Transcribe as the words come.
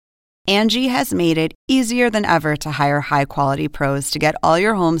Angie has made it easier than ever to hire high-quality pros to get all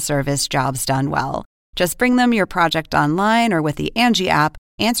your home service jobs done well. Just bring them your project online or with the Angie app,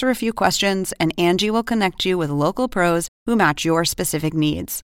 answer a few questions, and Angie will connect you with local pros who match your specific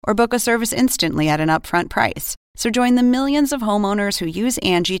needs. Or book a service instantly at an upfront price. So join the millions of homeowners who use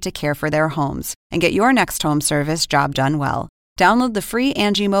Angie to care for their homes and get your next home service job done well. Download the free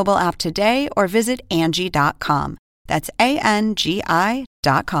Angie mobile app today or visit Angie.com. That's ANGI.com.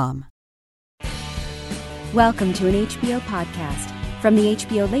 Welcome to an HBO podcast from the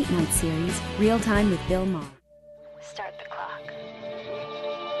HBO Late Night series, Real Time with Bill Maher. Start the clock.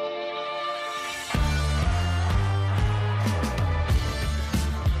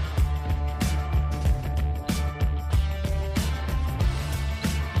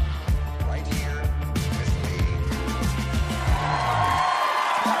 Right here with me.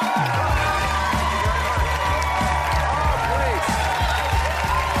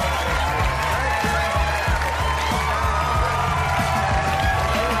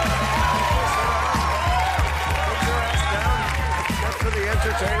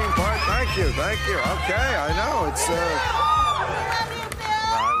 Entertaining part. Thank you. Okay, I know it's.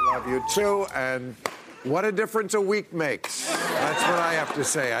 I love you too, and what a difference a week makes. That's what I have to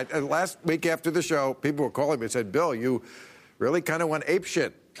say. Last week after the show, people were calling me and said, "Bill, you really kind of went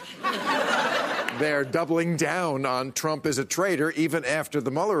apeshit." They're doubling down on Trump as a traitor even after the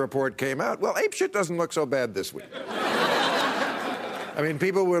Mueller report came out. Well, apeshit doesn't look so bad this week. I mean,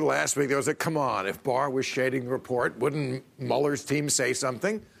 people were last week, they was like, come on, if Barr was shading the report, wouldn't Mueller's team say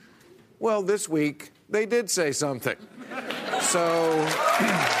something? Well, this week, they did say something. So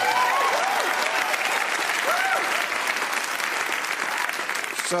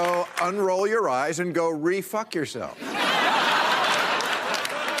unroll your eyes and go re-fuck yourself.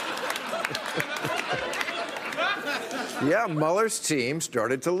 Yeah, Mueller's team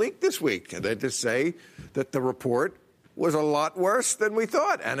started to leak this week. And they just say that the report was a lot worse than we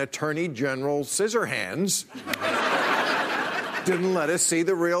thought. And Attorney General Scissorhands didn't let us see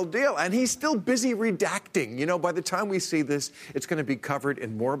the real deal. And he's still busy redacting. You know, by the time we see this, it's going to be covered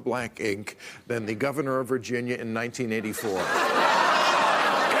in more black ink than the governor of Virginia in 1984.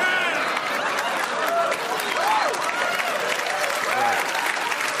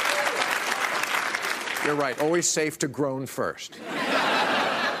 You're right. Always safe to groan first.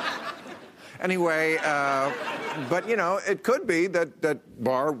 Anyway, but, you know, it could be that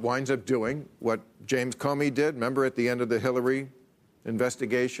Barr winds up doing what James Comey did. Remember at the end of the Hillary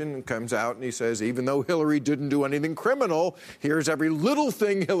investigation, and comes out and he says, even though Hillary didn't do anything criminal, here's every little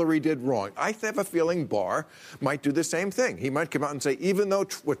thing Hillary did wrong. I have a feeling Barr might do the same thing. He might come out and say, even though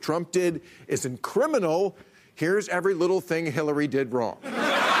what Trump did isn't criminal, here's every little thing Hillary did wrong.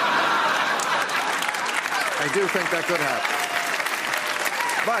 I do think that could happen.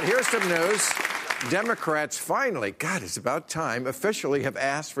 But here's some news. Democrats finally, God, it's about time, officially have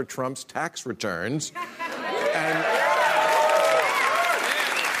asked for Trump's tax returns.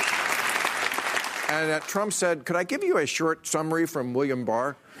 And Trump said, could I give you a short summary from William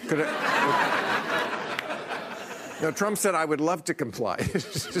Barr? No, Trump said, I would love to comply.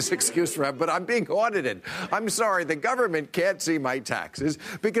 It's his excuse for that, but I'm being audited. I'm sorry, the government can't see my taxes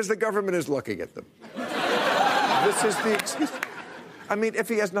because the government is looking at them. This is the excuse. I mean, if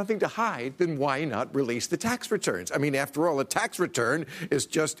he has nothing to hide, then why not release the tax returns? I mean, after all, a tax return is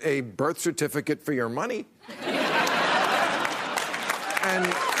just a birth certificate for your money. And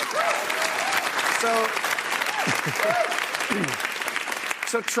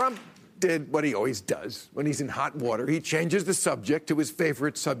so Trump did what he always does when he's in hot water. He changes the subject to his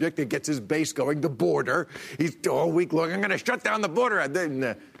favorite subject and gets his base going, the border. He's all week long, I'm going to shut down the border. And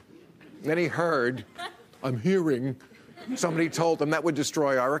then he heard, I'm hearing, somebody told him that would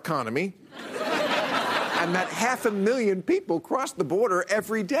destroy our economy. And that 500,000 people cross the border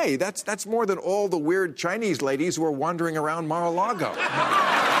every day. That's more than all the weird Chinese ladies who are wandering around Mar-a-Lago. You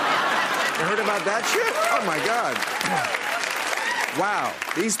heard about that shit? Oh, my God. Wow.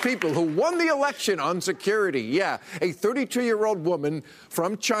 These people who won the election on security. Yeah, a 32-year-old woman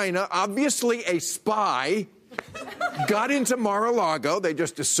from China, obviously a spy, got into Mar-a-Lago. They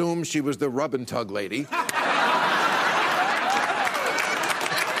just assumed she was the rub-and-tug lady.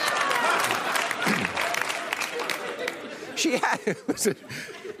 She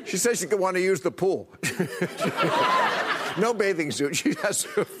said she could want to use the pool. No bathing suit. She has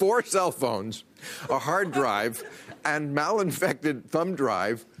 4 cell phones, a hard drive, and malinfected thumb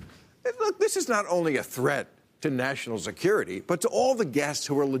drive. And look, this is not only a threat to national security, but to all the guests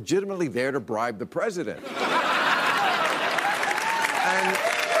who are legitimately there to bribe the president. And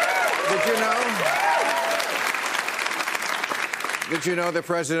did you know? Did you know the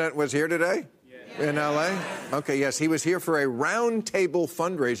president was here today? In L.A.? Okay, yes, he was here for a round-table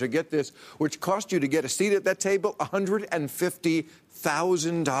fundraiser, get this, which cost you to get a seat at that table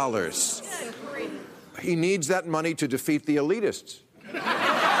 $150,000. He needs that money to defeat the elitists.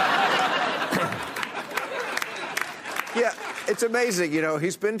 Yeah, it's amazing, you know,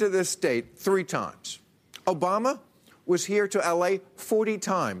 he's been to this state 3 times. Obama was here to L.A. 40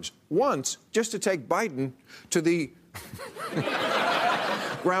 times, once just to take Biden to the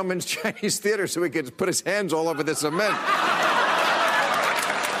Grauman's Chinese Theater so he could put his hands all over the cement.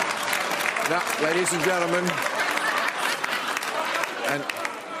 Now, ladies and gentlemen,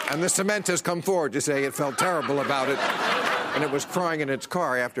 and the cement has come forward to say it felt terrible about it, and it was crying in its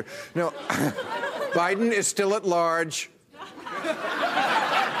car after. No, Biden is still at large.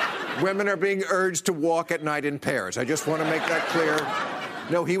 Women are being urged to walk at night in pairs. I just want to make that clear.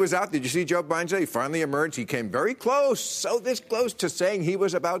 No, he was out. Did you see Joe Biden? He finally emerged. He came very close, so this close to saying he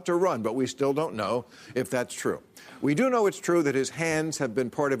was about to run, but we still don't know if that's true. We do know it's true that his hands have been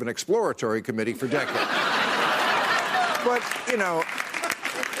part of an exploratory committee for decades. But,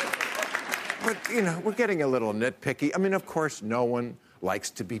 we're getting a little nitpicky. I mean, of course, no one likes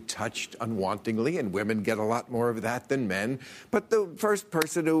to be touched unwantingly, and women get a lot more of that than men. But the first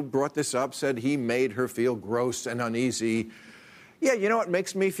person who brought this up said he made her feel gross and uneasy. Yeah, you know what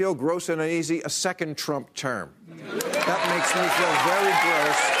makes me feel gross and uneasy? A second Trump term. That makes me feel very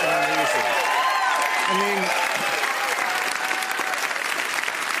gross and uneasy.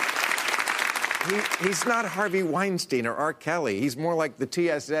 I mean, he's not Harvey Weinstein or R. Kelly. He's more like the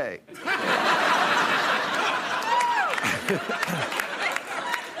TSA.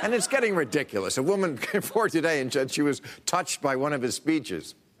 And it's getting ridiculous. A woman came forward today and said she was touched by one of his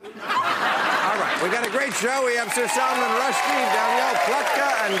speeches. All right, we got a great show. We have Sir Salman Rushdie, Danielle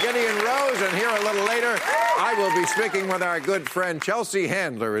Plukka, and Gideon Rose. And here a little later, I will be speaking with our good friend Chelsea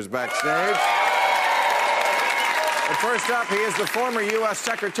Handler, who's backstage. But first up, he is the former U.S.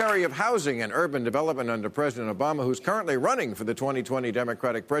 Secretary of Housing and Urban Development under President Obama, who's currently running for the 2020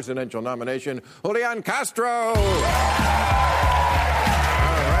 Democratic presidential nomination, Julián Castro.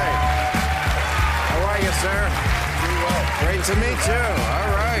 How are you, sir? Doing well. Great to meet you.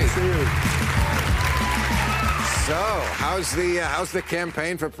 All right. Good to see you. So, how's the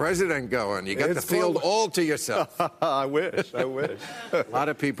campaign for president going? You got the field all to yourself. I wish. A lot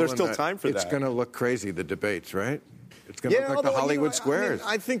of people. There's still time for that. It's going to look crazy, the debates, right? It's going to look like the Hollywood Squares.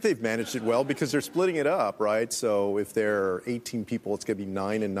 I think they've managed it well because they're splitting it up, right? So if there are 18 people, it's going to be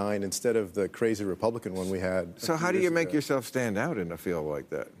 9 and 9 instead of the crazy Republican one we had. So how do you make yourself stand out in a field like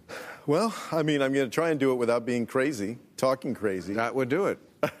that? Well, I mean, I'm going to try and do it without being crazy, talking crazy. That would do it.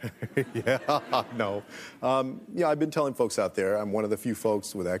 Yeah, no. I've been telling folks out there, I'm one of the few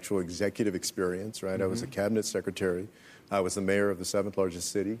folks with actual executive experience, right? Mm-hmm. I was a cabinet secretary. I was the mayor of the 7th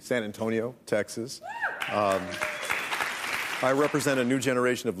largest city, San Antonio, Texas. I represent a new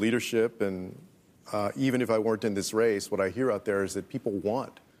generation of leadership, and even if I weren't in this race, what I hear out there is that people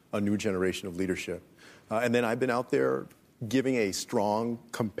want a new generation of leadership. And then I've been out there giving a strong,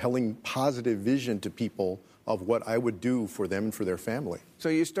 compelling, positive vision to people of what I would do for them and for their family. So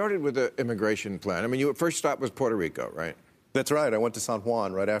you started with an immigration plan. I mean, your first stop was Puerto Rico, right? That's right. I went to San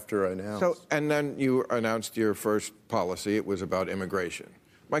Juan right after I announced. And then you announced your first policy. It was about immigration.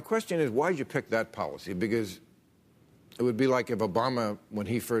 My question is, why did you pick that policy? Because it would be like if Obama, when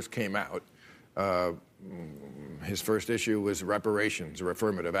he first came out, his first issue was reparations or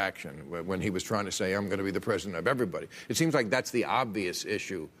affirmative action, when he was trying to say, I'm going to be the president of everybody. It seems like that's the obvious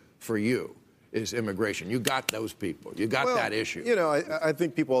issue for you, is immigration. You got those people. You got that issue. You know, I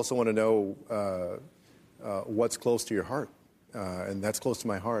think people also want to know what's close to your heart. And that's close to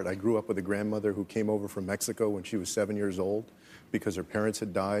my heart. I grew up with a grandmother who came over from Mexico when she was 7 years old because her parents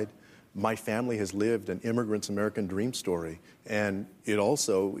had died. My family has lived an immigrant's American dream story. And it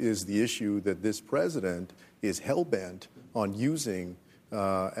also is the issue that this president is hell-bent on using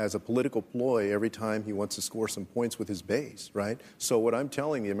as a political ploy every time he wants to score some points with his base, right? So what I'm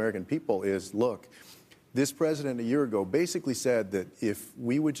telling the American people is, look, this president a year ago basically said that if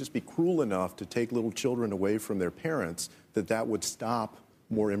we would just be cruel enough to take little children away from their parents, that would stop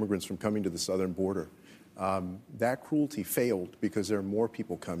more immigrants from coming to the southern border. That cruelty failed because there are more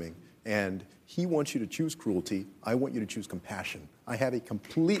people coming. And he wants you to choose cruelty. I want you to choose compassion. I have a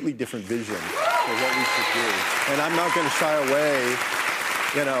completely different vision for what we should do. And I'm not going to shy away,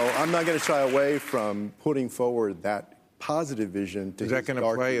 I'm not going to shy away from putting forward that positive vision to his dark. Is that going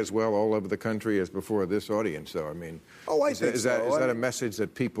to play as well all over the country as before this audience, though? I mean, I think is that a message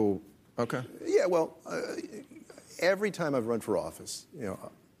that people, okay? Yeah, well, every time I've run for office,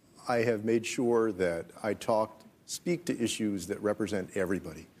 I have made sure that I talked speak to issues that represent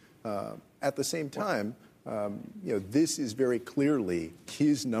everybody. At the same time, this is very clearly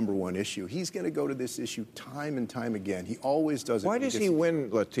his number one issue. He's going to go to this issue time and time again. He always does it. Why does he win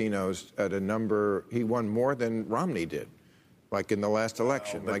Latinos at a number? He won more than Romney did, like in the last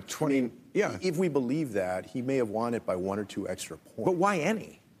election, like 20. I mean, yeah. If we believe that, he may have won it by 1 or 2 extra points. But why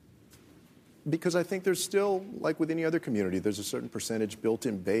any? Because I think there's still, like with any other community, there's a certain percentage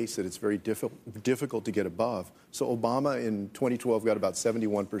built-in base that it's very difficult to get above. So Obama in 2012 got about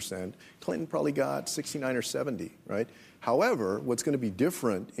 71%. Clinton probably got 69 or 70, right? However, what's going to be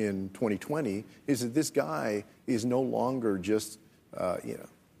different in 2020 is that this guy is no longer just,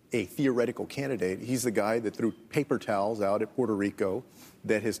 a theoretical candidate. He's the guy that threw paper towels out at Puerto Rico,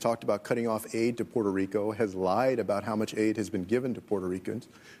 that has talked about cutting off aid to Puerto Rico, has lied about how much aid has been given to Puerto Ricans,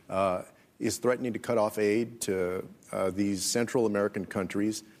 is threatening to cut off aid to these Central American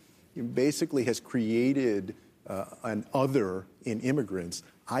countries. He basically has created an other in immigrants.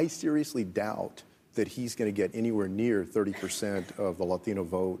 I seriously doubt that he's going to get anywhere near 30% of the Latino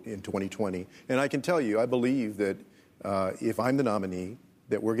vote in 2020. And I can tell you, I believe that if I'm the nominee,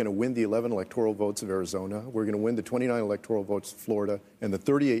 that we're going to win the 11 electoral votes of Arizona, we're going to win the 29 electoral votes of Florida, and the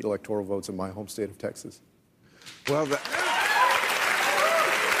 38 electoral votes of my home state of Texas. Well,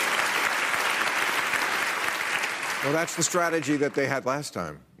 well, that's the strategy that they had last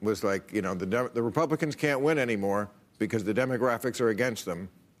time, was like, the Republicans can't win anymore because the demographics are against them.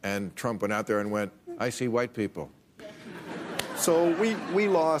 And Trump went out there and went, I see white people. So we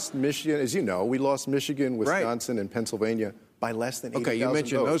lost Michigan, as you know, we lost Michigan, Wisconsin, and Pennsylvania by less than 80,000 Okay, you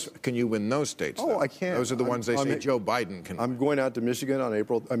mentioned votes. those. Can you win those states? Oh, though? I can. Those are the ones they say Joe Biden can. I'm going out to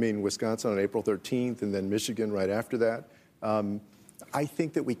Wisconsin on April 13th, and then Michigan right after that. I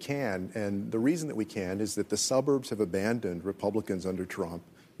think that we can, and the reason that we can is that the suburbs have abandoned Republicans under Trump.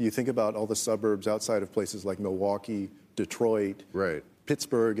 You think about all the suburbs outside of places like Milwaukee, Detroit, right,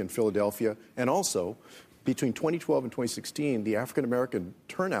 Pittsburgh, and Philadelphia, and also between 2012 and 2016, the African-American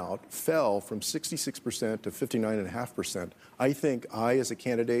turnout fell from 66% to 59.5%. I think I, as a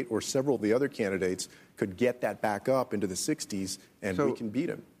candidate, or several of the other candidates, could get that back up into the 60s, and we can beat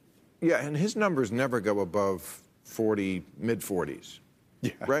him. Yeah, and his numbers never go above 40, mid-40s.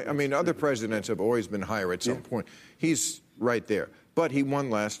 Yeah. Right? I mean, other presidents have always been higher at some point. He's right there. But he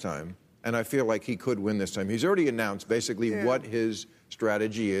won last time, and I feel like he could win this time. He's already announced basically what his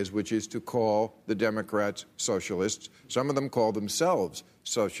strategy is, which is to call the Democrats socialists. Some of them call themselves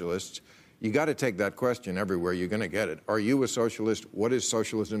socialists. You got to take that question everywhere. You're going to get it. Are you a socialist? What is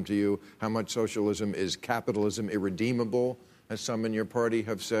socialism to you? How much socialism is capitalism irredeemable, as some in your party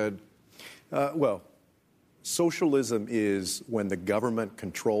have said? Well, socialism is when the government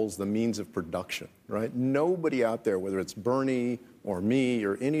controls the means of production, right? Nobody out there, whether it's Bernie or me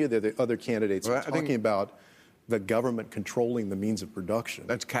or any of the other candidates, are talking about the government controlling the means of production.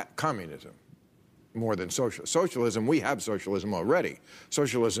 That's communism more than socialism. Socialism, we have socialism already.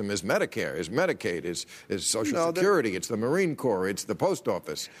 Socialism is Medicare, is Medicaid, is Social Security, it's the Marine Corps, it's the post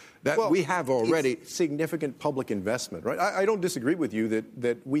office. We have already. It's significant public investment, right? I don't disagree with you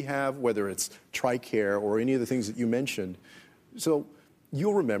that we have, whether it's TRICARE or any of the things that you mentioned. So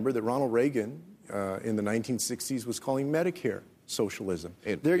you'll remember that Ronald Reagan in the 1960s was calling Medicare socialism.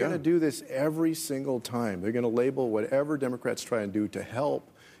 They're going to do this every single time. They're going to label whatever Democrats try and do to help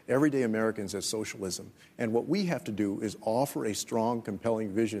everyday Americans as socialism. And what we have to do is offer a strong, compelling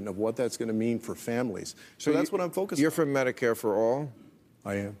vision of what that's going to mean for families. So that's what I'm focused on. You're for Medicare for all?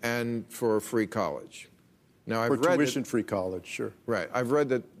 I am. And for free college? Now, for tuition-free college, sure. Right. I've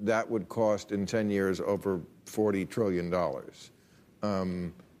read that would cost in 10 years over $40 trillion.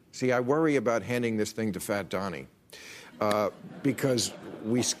 See, I worry about handing this thing to Fat Donnie because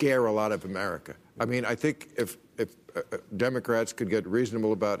we scare a lot of America. I mean, I think if Democrats could get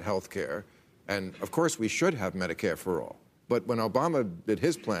reasonable about health care, and of course we should have Medicare for all. But when Obama did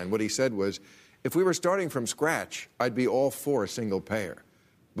his plan, what he said was, if we were starting from scratch, I'd be all for single payer.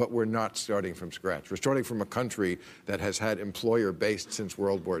 But we're not starting from scratch. We're starting from a country that has had employer-based since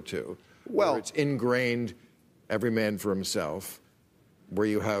World War II. Where it's ingrained, every man for himself, where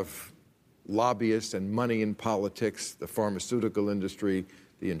you have lobbyists and money in politics, the pharmaceutical industry,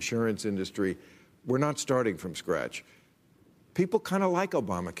 the insurance industry. We're not starting from scratch. People kind of like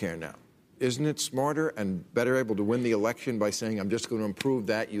Obamacare now. Isn't it smarter and better able to win the election by saying, I'm just going to improve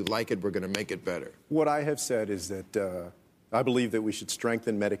that, you like it, we're going to make it better? What I have said is that I believe that we should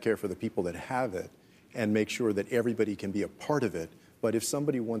strengthen Medicare for the people that have it and make sure that everybody can be a part of it. But if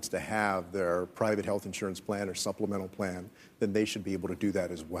somebody wants to have their private health insurance plan or supplemental plan, then they should be able to do that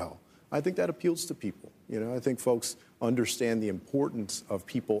as well. I think that appeals to people. I think folks understand the importance of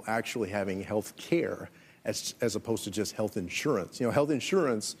people actually having health care as opposed to just health insurance. Health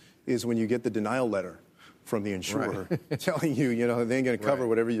insurance is when you get the denial letter from the insurer telling you, they ain't going to cover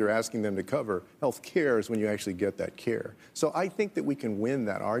whatever you're asking them to cover. Health care is when you actually get that care. So I think that we can win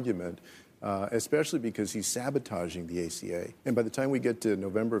that argument, especially because he's sabotaging the ACA. And by the time we get to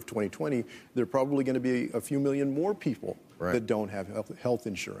November of 2020, there are probably going to be a few million more people that don't have health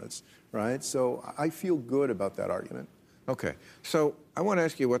insurance, right? So I feel good about that argument. Okay. So I want to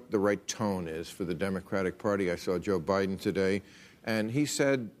ask you what the right tone is for the Democratic Party. I saw Joe Biden today, and he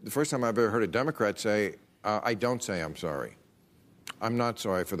said, the first time I've ever heard a Democrat say, I don't say I'm sorry. I'm not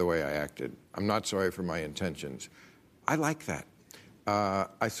sorry for the way I acted. I'm not sorry for my intentions. I like that.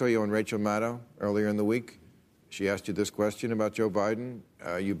 I saw you on Rachel Maddow earlier in the week. She asked you this question about Joe Biden.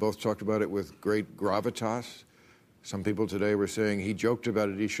 You both talked about it with great gravitas. Some people today were saying he joked about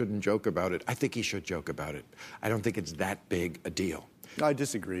it, he shouldn't joke about it. I think he should joke about it. I don't think it's that big a deal. I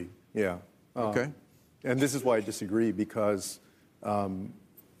disagree, yeah. Okay. And this is why I disagree, because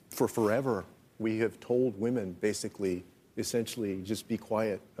for forever, we have told women basically, essentially, just be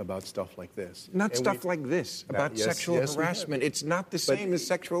quiet about stuff like this. Not stuff like this, about sexual harassment. It's not the same as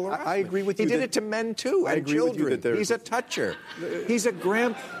sexual harassment. I agree with you. He did it to men, too, and children. He's a toucher. He's a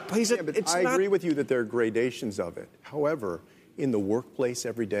I agree with you that there are gradations of it. However, in the workplace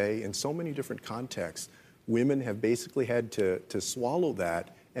every day, in so many different contexts, women have basically had to swallow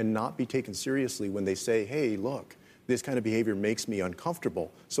that and not be taken seriously when they say, hey, look, this kind of behavior makes me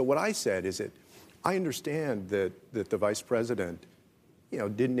uncomfortable. So what I said is that I understand that the vice president,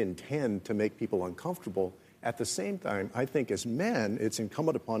 didn't intend to make people uncomfortable. At the same time, I think as men, it's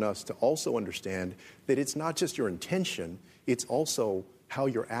incumbent upon us to also understand that it's not just your intention, it's also how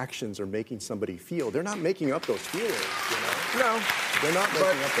your actions are making somebody feel. They're not making up those feelings, No. They're not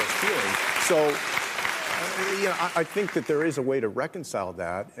making up those feelings. So, I think that there is a way to reconcile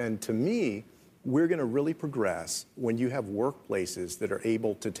that. And to me, we're going to really progress when you have workplaces that are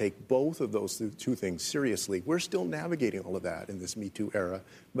able to take both of those two things seriously. We're still navigating all of that in this Me Too era,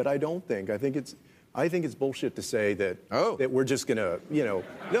 but I think it's bullshit to say that that we're just going to, No,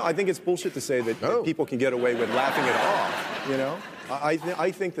 I think it's bullshit to say that people can get away with laughing it off,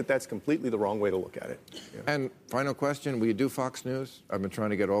 I think that that's completely the wrong way to look at it. Yeah. And final question, will you do Fox News? I've been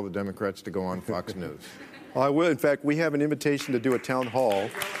trying to get all the Democrats to go on Fox News. I will. In fact, we have an invitation to do a town hall,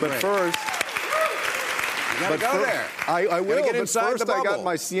 but first... You gotta go there. I will, get but inside first the I got bubble.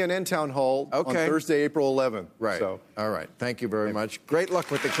 my CNN town hall on Thursday, April 11th. Right. So. All right. Thank you very much. Great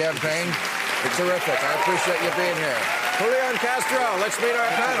luck with the campaign. It's terrific. I appreciate you being here. Julián Castro, let's meet our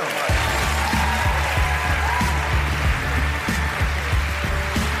panel.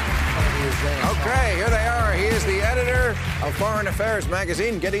 Okay, here they are. He is the editor of Foreign Affairs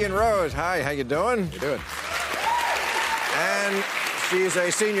magazine, Gideon Rose. Hi, how you doing? How you doing? And she's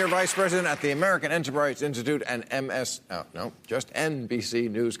a senior vice president at the American Enterprise Institute and NBC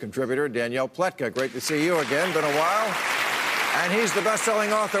News contributor, Danielle Pletka. Great to see you again. Been a while. And he's the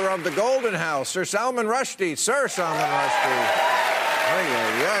best-selling author of The Golden House, Sir Salman Rushdie. Sir Salman Rushdie.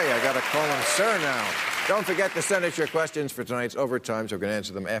 I got to call him Sir now. Don't forget to send us your questions for tonight's overtime, so we can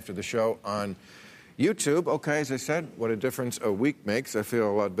answer them after the show on YouTube. Okay, as I said, what a difference a week makes. I feel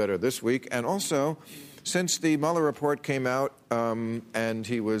a lot better this week. And also, since the Mueller report came out, and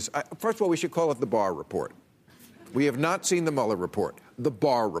he was... first of all, we should call it the Barr report. We have not seen the Mueller report. The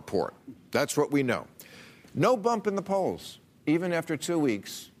Barr report. That's what we know. No bump in the polls, even after 2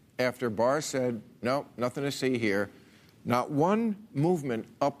 weeks, after Barr said, no, nothing to see here. Not one movement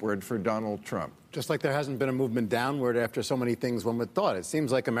upward for Donald Trump. Just like there hasn't been a movement downward after so many things one would thought. It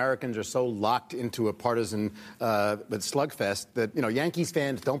seems like Americans are so locked into a partisan slugfest that, Yankees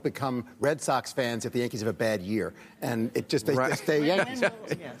fans don't become Red Sox fans if the Yankees have a bad year. And they just stay Yankees.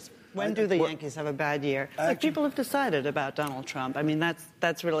 Yes. When do the Yankees have a bad year? But people have decided about Donald Trump. I mean,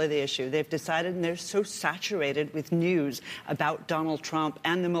 that's really the issue. They've decided, and they're so saturated with news about Donald Trump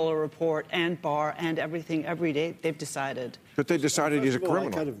and the Mueller report and Barr and everything every day. They've decided. But they decided he's a criminal.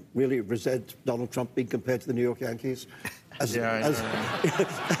 I kind of really resent Donald Trump being compared to the New York Yankees. As a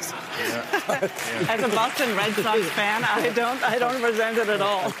Boston Red Sox fan, I don't resent it at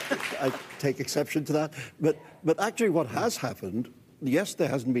all. I take exception to that. But actually what has happened, yes, there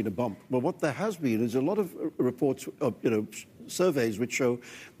hasn't been a bump, but what there has been is a lot of reports, surveys which show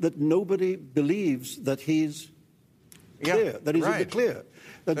that nobody believes that he's clear, that he's in the clear.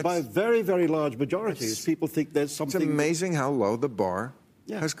 That by a very, very large majority, people think there's something... It's amazing how low the bar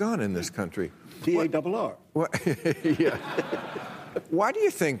has gone in this country. B-A-R-R. Yeah. Why do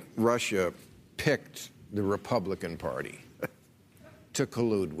you think Russia picked the Republican Party to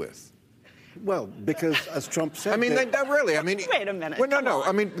collude with? Well, because as Trump said... I mean, they really, I mean... Wait a minute. Well, no.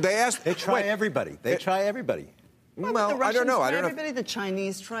 I mean, they asked... They try everybody. They try everybody. Well, Well, the Russians I don't know. try everybody. The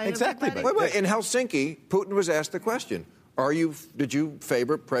Chinese try Exactly, everybody. Wait. In Helsinki, Putin was asked the question, did you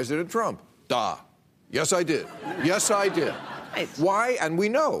favor President Trump? Duh. Yes, I did. Yes, I did. Right. Why? And we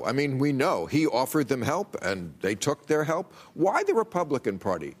know. I mean, we know. He offered them help, and they took their help. Why the Republican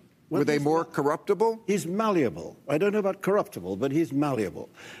Party? Were they more corruptible? He's malleable. I don't know about corruptible, but he's malleable.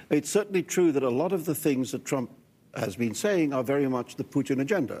 It's certainly true that a lot of the things that Trump has been saying are very much the Putin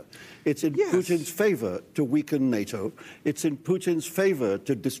agenda. It's in Putin's favor to weaken NATO. It's in Putin's favor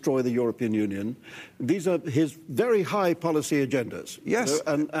to destroy the European Union. These are his very high policy agendas. Yes.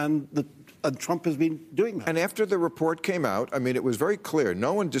 And Trump has been doing that. And after the report came out, I mean, it was very clear.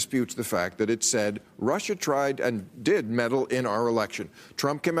 No one disputes the fact that it said Russia tried and did meddle in our election.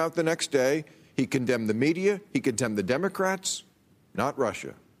 Trump came out the next day. He condemned the media. He condemned the Democrats. Not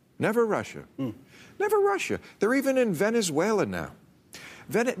Russia. Never Russia. Never Russia. They're even in Venezuela now.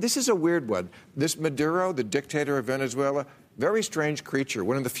 This is a weird one. This Maduro, the dictator of Venezuela, very strange creature.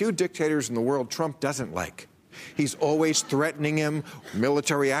 One of the few dictators in the world Trump doesn't like. He's always threatening him.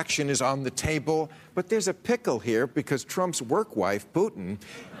 Military action is on the table. But there's a pickle here because Trump's work wife, Putin,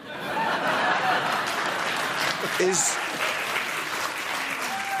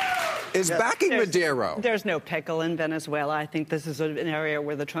 is backing Maduro. There's no pickle in Venezuela. I think this is an area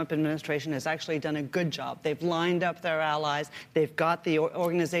where the Trump administration has actually done a good job. They've lined up their allies. They've got the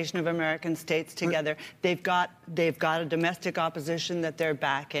Organization of American States together. They've got a domestic opposition that they're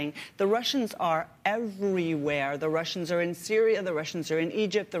backing. The Russians are everywhere. The Russians are in Syria. The Russians are in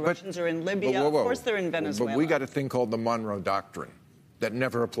Egypt. The Russians are in Libya. Whoa. Of course they're in Venezuela. But we got a thing called the Monroe Doctrine that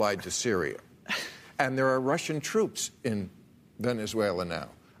never applied to Syria. And there are Russian troops in Venezuela now.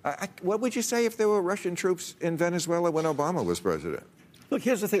 What would you say if there were Russian troops in Venezuela when Obama was president? Look,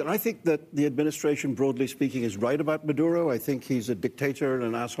 here's the thing. I think that the administration, broadly speaking, is right about Maduro. I think he's a dictator and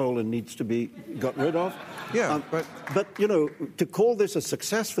an asshole and needs to be got rid of. Yeah, but you know, to call this a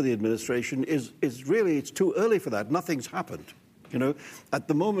success for the administration is really, it's too early for that. Nothing's happened. You know, at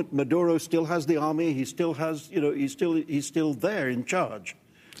the moment, Maduro still has the army. He still has, you know, he's still there in charge.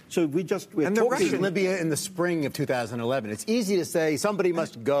 So we're talking Libya in the spring of 2011. It's easy to say somebody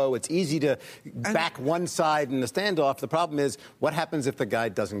must go. It's easy to back one side in the standoff. The problem is, what happens if the guy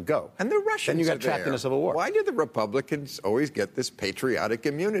doesn't go? And the Russians then you got trapped in a civil war. Why do the Republicans always get this patriotic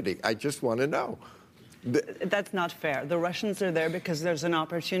immunity? I just want to know. That's not fair. The Russians are there because there's an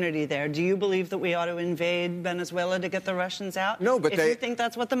opportunity there. Do you believe that we ought to invade Venezuela to get the Russians out? No, but if you think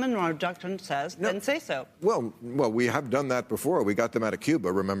that's what the Monroe Doctrine says, then say so. Well, we have done that before. We got them out of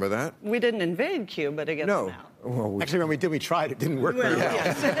Cuba. Remember that? We didn't invade Cuba to get them out. Well, actually, when we did, we tried. It didn't work very well.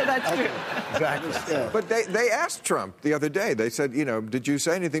 Yes, that's true. Exactly. Yeah. But they asked Trump the other day. They said, you know, did you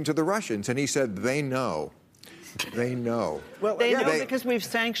say anything to the Russians? And he said, they know. They know. Well, they know because we've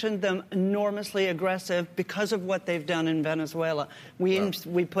sanctioned them enormously aggressive because of what they've done in Venezuela. We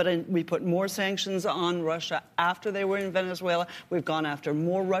put more sanctions on Russia after they were in Venezuela. We've gone after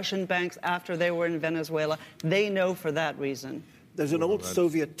more Russian banks after they were in Venezuela. They know for that reason. There's an old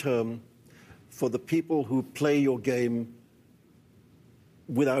Soviet term for the people who play your game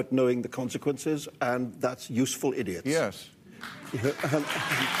without knowing the consequences, and that's useful idiots. Yes.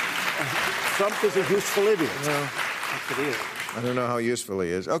 Trump is a useful idiot. No. I don't know how useful he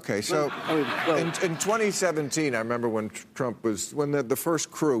is. Okay, so in 2017, I remember when Trump was, when the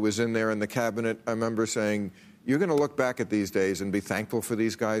first crew was in there in the cabinet, I remember saying, you're going to look back at these days and be thankful for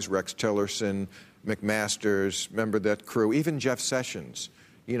these guys, Rex Tillerson, McMaster's, remember that crew, even Jeff Sessions.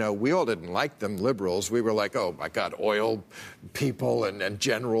 You know, we all didn't like them, liberals. We were like, oh, my God, oil people and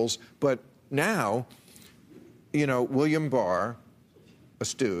generals. But now, you know, William Barr, a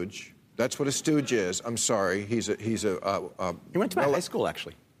stooge. That's what a stooge is. I'm sorry. He went to my high school,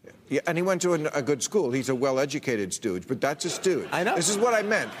 actually. Yeah, and he went to a good school. He's a well-educated stooge, but that's a stooge. I know. This is what I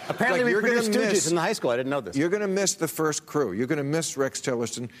meant. Apparently, we produced stooges in the high school. I didn't know this. You're going to miss the first crew. You're going to miss Rex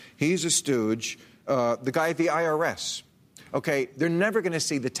Tillerson. He's a stooge. The guy at the IRS. Okay, they're never going to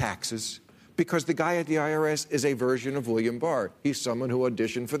see the taxes because the guy at the IRS is a version of William Barr. He's someone who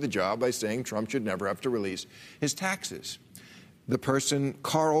auditioned for the job by saying Trump should never have to release his taxes. The person,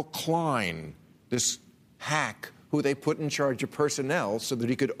 Carl Klein, this hack who they put in charge of personnel so that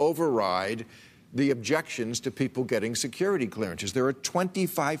he could override the objections to people getting security clearances. There are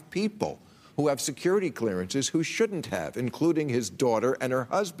 25 people who have security clearances who shouldn't have, including his daughter and her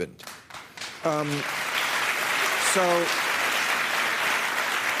husband. So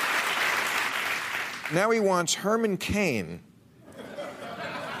now he wants Herman Cain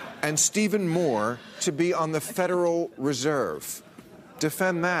and Stephen Moore to be on the Federal Reserve.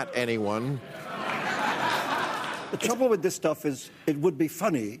 Defend that, anyone. The trouble with this stuff is it would be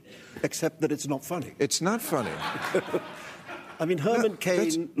funny, except that it's not funny. It's not funny. I mean, Herman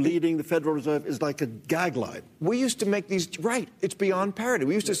Cain leading the Federal Reserve is like a gag line. We used to make these, right, it's beyond parody.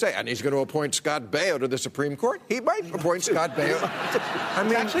 We used to say, and he's going to appoint Scott Baio to the Supreme Court. He might appoint Scott Baio. I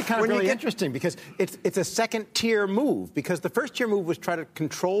mean, it's actually kind of really interesting because it's a second-tier move, because the first-tier move was try to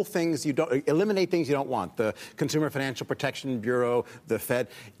control things you don't, eliminate things you don't want, the Consumer Financial Protection Bureau, the Fed,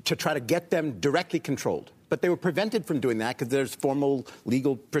 to try to get them directly controlled. But they were prevented from doing that because there's formal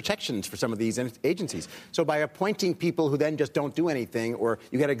legal protections for some of these agencies. So by appointing people who then just don't do anything, or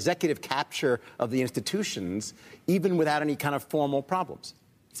you get executive capture of the institutions, even without any kind of formal problems.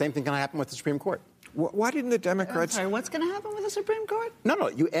 Same thing can happen with the Supreme Court. Why didn't the Democrats... I'm sorry, what's going to happen with the Supreme Court? No,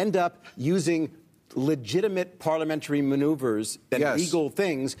 you end up using legitimate parliamentary maneuvers and legal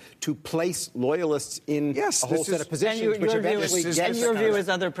things to place loyalists in a whole set of positions, which eventually get... And your view is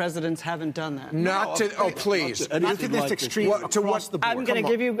other presidents haven't done that. Not to this extreme. To what's the board? I'm going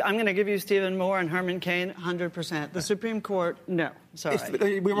to give you Stephen Moore and Herman Cain 100%. The Supreme Court, no.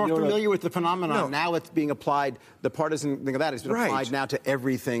 Sorry. We're more familiar with the phenomenon. No. Now it's being applied, the partisan thing of that has been applied now to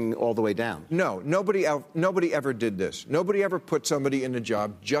everything all the way down. No, nobody ever did this. Nobody ever put somebody in a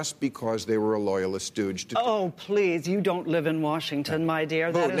job just because they were a loyalist stooge. Oh, please, you don't live in Washington, my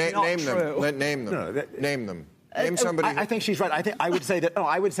dear. That is not true. Name them. Name them. Name somebody. I think she's right. I would say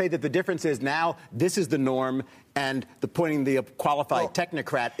that the difference is now this is the norm, and pointing the qualified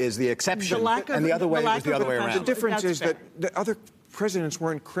technocrat is the exception, and the other way was the other way around. The difference is that the other presidents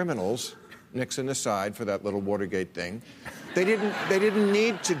weren't criminals, Nixon aside for that little Watergate thing. They didn't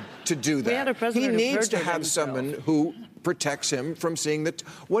need to do that. We had a president he needs to have someone who protects him from seeing that.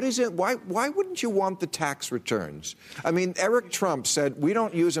 What is it? Why wouldn't you want the tax returns? I mean, Eric Trump said, we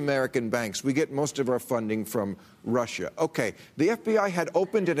don't use American banks. We get most of our funding from Russia. Okay, the FBI had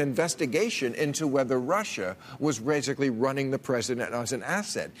opened an investigation into whether Russia was basically running the president as an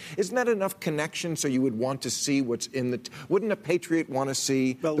asset. Isn't that enough connection so you would want to see what's in the... Wouldn't a patriot want to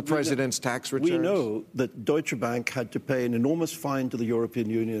see the president's tax returns? We know that Deutsche Bank had to pay an enormous fine to the European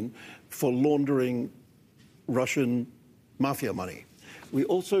Union for laundering Russian mafia money. We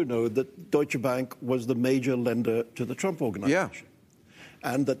also know that Deutsche Bank was the major lender to the Trump organization.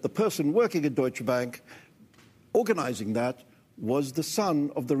 Yeah. And that the person working at Deutsche Bank organizing that was the son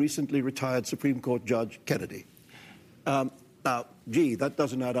of the recently retired Supreme Court Judge Kennedy. Now, that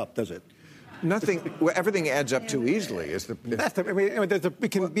doesn't add up, does it? Nothing. Everything adds up too easily. We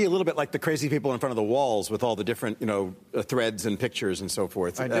can be a little bit like the crazy people in front of the walls with all the different, threads and pictures and so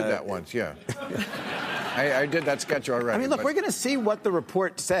forth. I did that once, yeah. I did that sketch already. I mean, look, we're going to see what the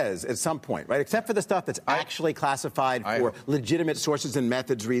report says at some point, right? Except for the stuff that's actually classified for legitimate sources and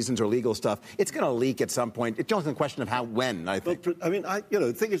methods, reasons, or legal stuff. It's going to leak at some point. It's just a question of when, I think. Well, I mean,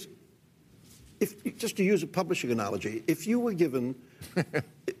 the thing is, just to use a publishing analogy, if you were given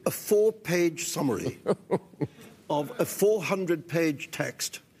a 4-page summary of a 400-page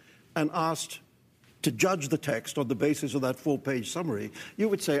text and asked to judge the text on the basis of that 4-page summary, you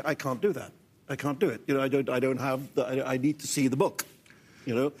would say, I can't do that. I can't do it. I need to see the book,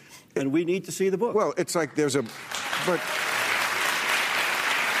 and we need to see the book. Well, it's like it's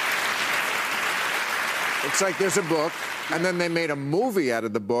like there's a book, and then they made a movie out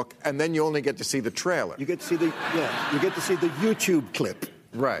of the book, and then you only get to see the trailer. You get to see the YouTube clip.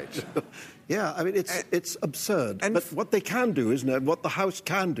 Right. Yeah, I mean, it's absurd. But what they can do, isn't it? What the House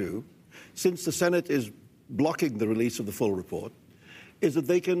can do, since the Senate is blocking the release of the full report, is that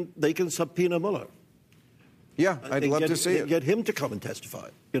they can subpoena Mueller. Yeah, I'd love to see it. Get him to come and testify.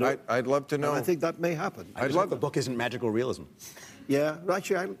 I'd love to know. And I think that may happen. I'd love the book isn't magical realism. Yeah,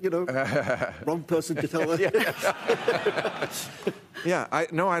 actually, wrong person to tell that. Yeah,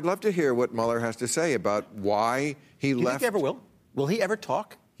 I'd love to hear what Mueller has to say about why he left. Do you think he ever will? Will he ever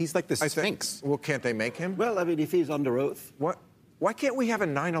talk? He's like the Sphinx. Well, can't they make him? Well, I mean, if he's under oath. What? Why can't we have a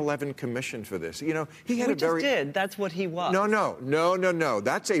 9/11 commission for this? He had we just did. That's what he was. No.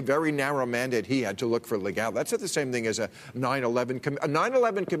 That's a very narrow mandate he had to look for legality. That's not the same thing as a 9/11 a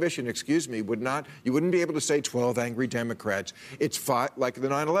 9/11 commission. Excuse me, you wouldn't be able to say 12 angry Democrats. It's 5, like the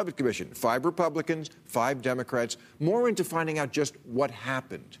 9/11 commission. 5 Republicans, 5 Democrats, more into finding out just what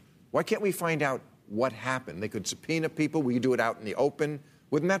happened. Why can't we find out what happened? They could subpoena people. We could do it out in the open.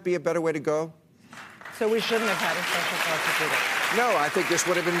 Wouldn't that be a better way to go? So we shouldn't have had a special prosecutor. No, I think this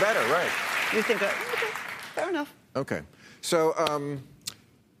would have been better, right? You think okay, fair enough. Okay. So,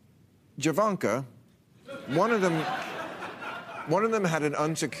 Javanka, one of them had an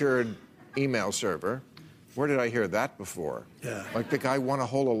unsecured email server. Where did I hear that before? Yeah. Like the guy won a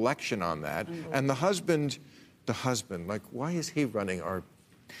whole election on that. And the husband the husband. Like, why is he running our...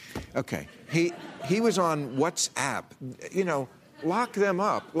 Okay, he was on WhatsApp. You know, lock them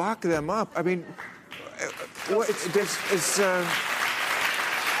up. I mean,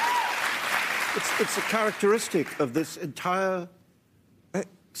 It's a characteristic of this entire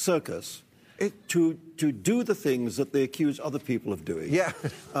circus to do the things that they accuse other people of doing. Yeah.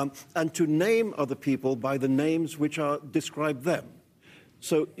 And to name other people by the names which describe them.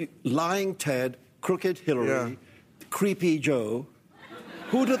 So, lying Ted, crooked Hillary, creepy Joe,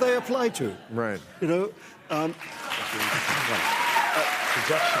 who do they apply to? Right. You know?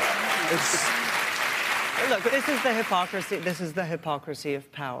 Look, this is the hypocrisy. This is the hypocrisy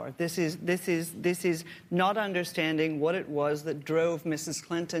of power. This is not understanding what it was that drove Mrs.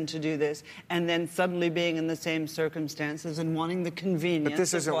 Clinton to do this, and then suddenly being in the same circumstances and wanting the convenience. But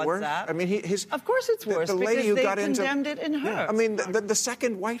this isn't of WhatsApp. worse. I mean, of course, it's worse the lady because who they got condemned it in her. Yeah. I mean, the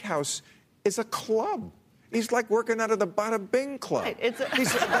second White House is a club. He's like working out of the Bada Bing Club. Right, I'm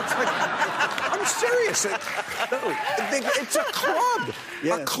serious. It's a club.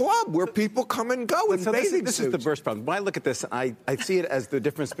 Yeah. A club where people come and go in bathing this suits. is the burst problem. When I look at this, I see it as the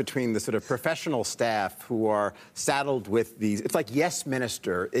difference between the sort of professional staff who are saddled with these... It's like Yes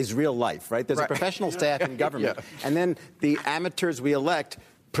Minister is real life, right? There's a professional staff in government. And then the amateurs we elect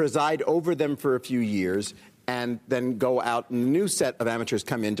preside over them for a few years and then go out and a new set of amateurs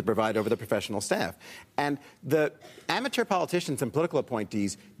come in to provide over the professional staff. And the amateur politicians and political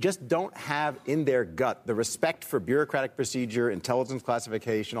appointees just don't have in their gut the respect for bureaucratic procedure, intelligence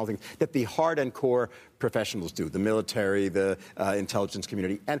classification, all things that the hard and core professionals do, the military, the intelligence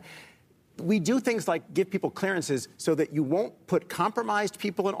community. And we do things like give people clearances so that you won't put compromised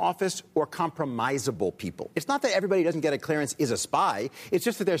people in office or compromisable people. It's not that everybody who doesn't get a clearance is a spy. It's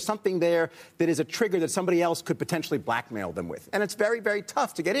just that there's something there that is a trigger that somebody else could potentially blackmail them with. And it's very, very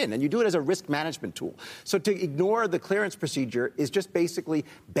tough to get in. And you do it as a risk management tool. So to ignore the clearance procedure is just basically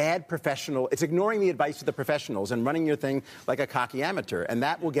bad professional. It's ignoring the advice of the professionals and running your thing like a cocky amateur. And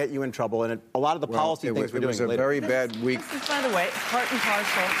that will get you in trouble. And a lot of the policy things we're doing later. It was a very bad week. This is, by the way, part and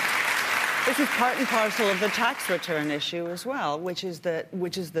parcel. This is part and parcel of the tax return issue as well, which is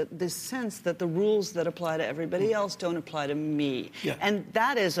this sense that the rules that apply to everybody else don't apply to me. Yeah. And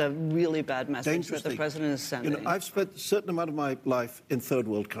that is a really bad message that the president is sending. You know, I've spent a certain amount of my life in third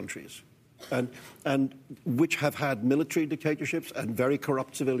world countries, and which have had military dictatorships and very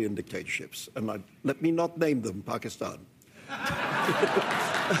corrupt civilian dictatorships. And let me not name them, Pakistan.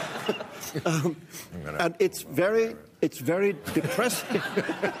 And it's very depressing.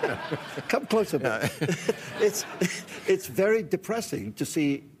 Come closer, man. It's very depressing to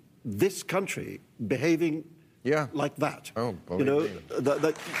see this country behaving like that. Oh, you know,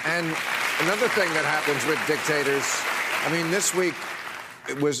 and another thing that happens with dictators. I mean, this week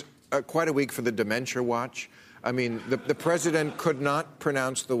it was quite a week for the Dementia Watch. I mean, the president could not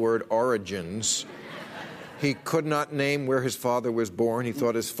pronounce the word origins. He could not name where his father was born. He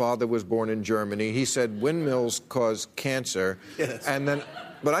thought his father was born in Germany. He said windmills cause cancer. Yes. And then,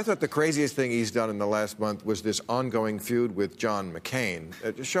 but I thought the craziest thing he's done in the last month was this ongoing feud with John McCain.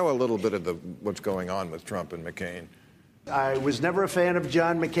 Show a little bit of what's going on with Trump and McCain. I was never a fan of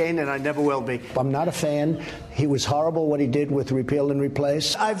John McCain, and I never will be. I'm not a fan. He was horrible what he did with repeal and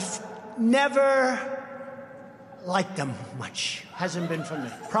replace. I've never liked him much. Hasn't been for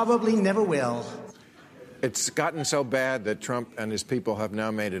me. Probably never will. It's gotten so bad that Trump and his people have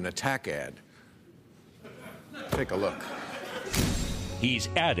now made an attack ad. Take a look. He's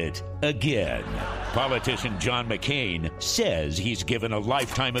at it again. Politician John McCain says he's given a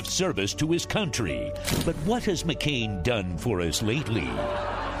lifetime of service to his country. But what has McCain done for us lately?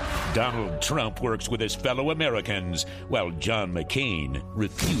 Donald Trump works with his fellow Americans, while John McCain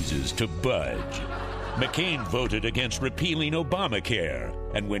refuses to budge. McCain voted against repealing Obamacare,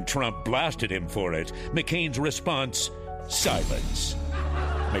 and when Trump blasted him for it, McCain's response, silence.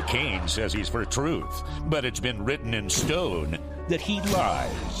 McCain says he's for truth, but it's been written in stone that he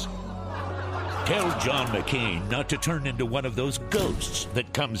lies. Tell John McCain not to turn into one of those ghosts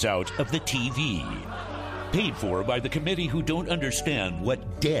that comes out of the TV. Paid for by the committee who don't understand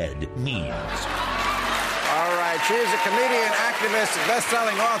what dead means. All right, she is a comedian, activist,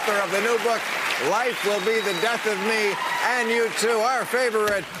 best-selling author of the new book, Life Will Be the Death of Me and You Too, our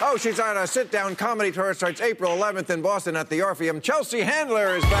favorite. Oh, she's on a sit-down comedy tour. It starts April 11th in Boston at the Orpheum. Chelsea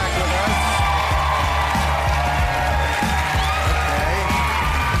Handler is back with us. Okay.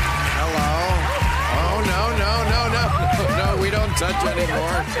 Hello. Oh, no, we don't touch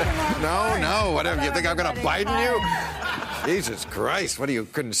anymore. No, what, do you think I'm going to Biden you? Jesus Christ, what are you,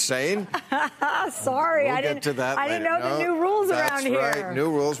 insane? Sorry, we'll I get to that didn't later. know the new rules that's around here. Right,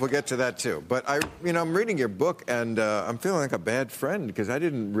 new rules. We'll get to that too. But I'm reading your book, and I'm feeling like a bad friend because I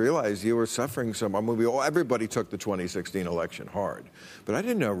didn't realize you were suffering some. I mean, everybody took the 2016 election hard, but I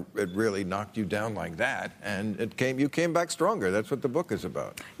didn't know it really knocked you down like that. And you came back stronger. That's what the book is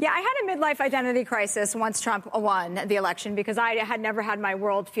about. Yeah, I had a midlife identity crisis once Trump won the election because I had never had my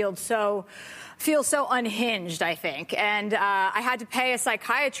world feel so unhinged, I think. And I had to pay a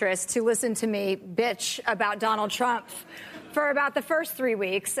psychiatrist to listen to me bitch about Donald Trump for about the first 3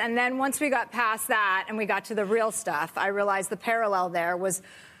 weeks. And then once we got past that and we got to the real stuff, I realized the parallel there was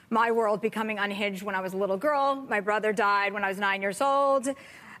my world becoming unhinged when I was a little girl. My brother died when I was 9 years old.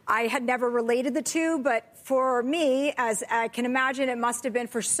 I had never related the two, but for me, as I can imagine it must have been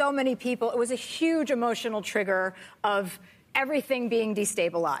for so many people, it was a huge emotional trigger of everything being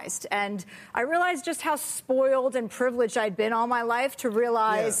destabilized. And I realized just how spoiled and privileged I'd been all my life to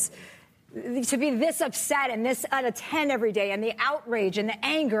realize to be this upset and this out of 10 every day and the outrage and the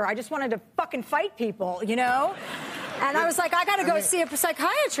anger. I just wanted to fucking fight people, you know? And I was like, I got to go see a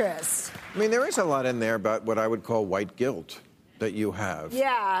psychiatrist. I mean, there is a lot in there about what I would call white guilt that you have.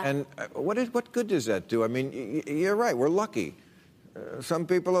 Yeah. And what good does that do? I mean, you're right. We're lucky. Some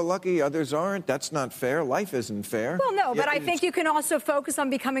people are lucky, others aren't. That's not fair. Life isn't fair. Well, no, but I think you can also focus on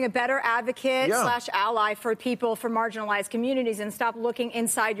becoming a better advocate / ally for people, for marginalized communities, and stop looking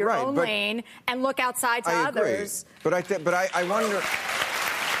inside your own lane and look outside to others. But I wonder.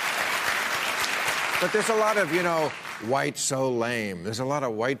 But there's a lot of, white so lame. There's a lot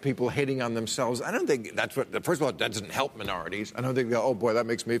of white people hating on themselves. I don't think that's what. First of all, that doesn't help minorities. I don't think, oh boy, that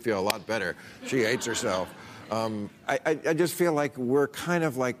makes me feel a lot better. She hates herself. I just feel like we're kind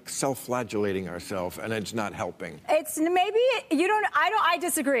of like self-flagellating ourselves, and it's not helping. It's maybe you don't. I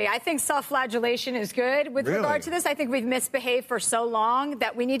disagree. I think self-flagellation is good with regard to this. I think we've misbehaved for so long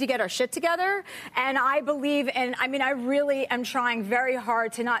that we need to get our shit together. And I believe, and I mean, I really am trying very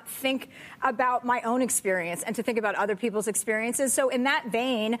hard to not think about my own experience and to think about other people's experiences. So in that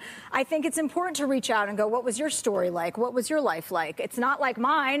vein, I think it's important to reach out and go, what was your story like? What was your life like? It's not like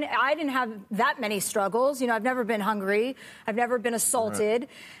mine. I didn't have that many struggles. I've never been hungry. I've never been assaulted. Right.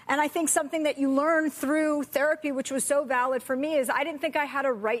 And I think something that you learn through therapy, which was so valid for me, is I didn't think I had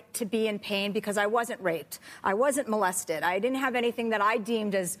a right to be in pain because I wasn't raped. I wasn't molested. I didn't have anything that I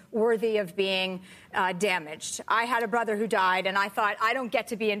deemed as worthy of being damaged. I had a brother who died, and I thought, I don't get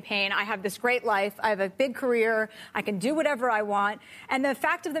to be in pain. I have this great life. I have a big career. I can do whatever I want. And the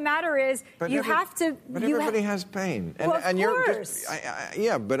fact of the matter is, But everybody has pain. And, of course.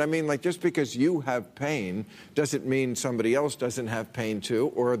 But I mean, like, just because you have pain doesn't mean somebody else doesn't have pain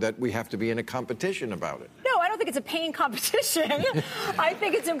too, or that we have to be in a competition about it. No, I don't think it's a pain competition. I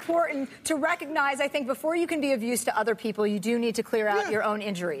think it's important to recognize, I think, before you can be of use to other people, you do need to clear out your own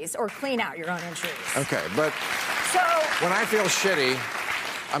injuries or clean out your own injuries. Okay, but when I feel shitty,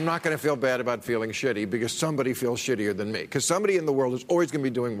 I'm not going to feel bad about feeling shitty because somebody feels shittier than me. Because somebody in the world is always going to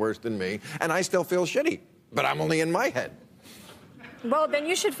be doing worse than me, and I still feel shitty. But I'm only in my head. Well, then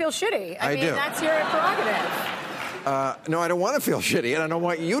you should feel shitty. I mean, do. That's your prerogative. No, I don't want to feel shitty, and I don't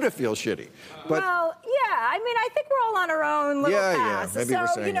want you to feel shitty. But I mean, I think we're all on our own little paths. Maybe we're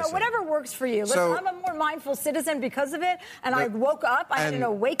saying whatever works for you. Listen, I'm a more mindful citizen because of it, and I woke up, I had an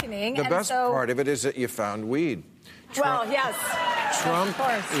awakening. The best part of it is that you found weed. Trump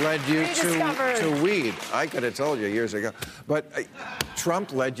led you to weed. I could have told you years ago. But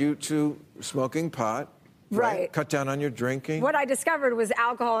Trump led you to smoking pot. Right. Cut down on your drinking. What I discovered was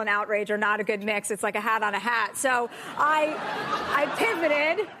alcohol and outrage are not a good mix. It's like a hat on a hat. So I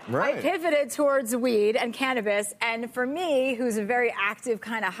pivoted. Right. I pivoted towards weed and cannabis. And for me, who's a very active,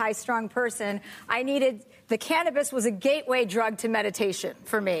 kind of high-strung person, the cannabis was a gateway drug to meditation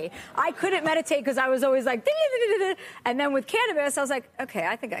for me. I couldn't meditate because I was always like, and then with cannabis, I was like, okay,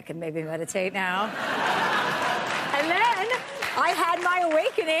 I think I can maybe meditate now. And then I had my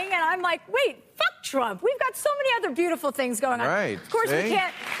awakening, and I'm like, wait, fuck Trump. We've got so many other beautiful things going on. Right. Of course, we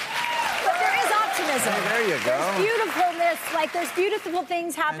can't. But there is optimism. Hey, there you go. There's beautifulness. Like, there's beautiful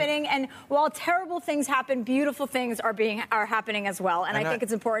things happening, and while terrible things happen, beautiful things are happening as well. And I think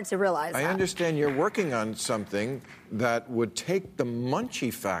it's important to realize that. I understand you're working on something that would take the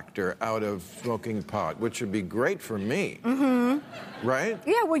munchy factor out of smoking pot, which would be great for me. Mm-hmm. Right?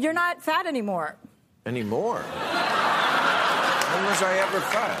 Yeah, well, you're not fat anymore. Anymore? When was I ever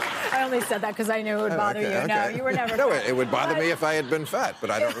fat? I only said that because I knew it would bother you. Okay. No, you were never fat. No, it would bother me if I had been fat, but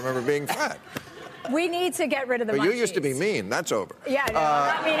I don't remember being fat. We need to get rid of the munchies. But you used to be mean. That's over. Yeah, no,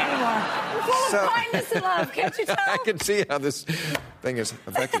 not mean anymore. We're full of kindness and love. Can't you tell? I can see how this thing has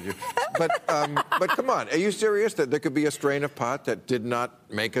affected you. But come on. Are you serious that there could be a strain of pot that did not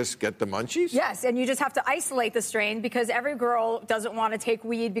make us get the munchies? Yes, and you just have to isolate the strain because every girl doesn't want to take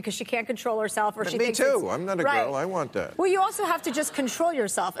weed because she can't control herself or she Me thinks too. I'm not a girl. I want that. Well, you also have to just control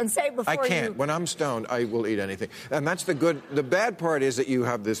yourself and say before I can't. When I'm stoned, I will eat anything. And that's the good. The bad part is that you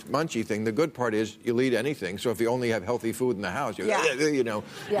have this munchie thing. The good part is you'll eat anything. So if you only have healthy food in the house, you're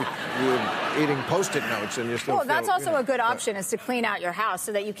eating Post-it notes and you're still. Well, that's also a good option is to clean out your house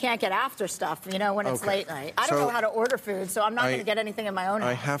so that you can't get after stuff, when it's late night. I don't know how to order food, so I'm not going to get anything in my own house.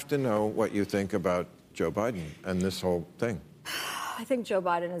 I have to know what you think about Joe Biden and this whole thing. I think Joe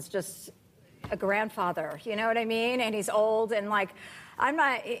Biden is just a grandfather, you know what I mean? And he's old and I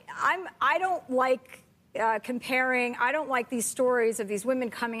don't like comparing. I don't like these stories of these women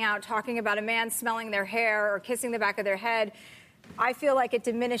coming out talking about a man smelling their hair or kissing the back of their head. I feel like it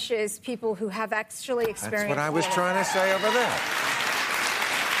diminishes people who have actually experienced. That's what I was trying to say over there.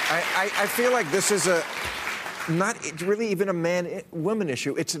 I feel like this is not really even a man-woman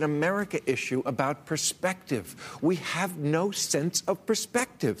issue. It's an America issue about perspective. We have no sense of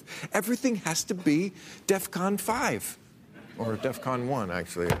perspective. Everything has to be DEFCON 5. Or DEFCON 1,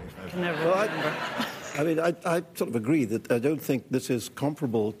 actually. I sort of agree that I don't think this is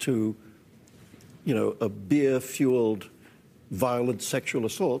comparable to, a beer-fueled violent sexual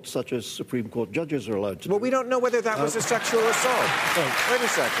assault, such as Supreme Court judges are allowed to do. Well, we don't know whether that was a sexual assault. Wait a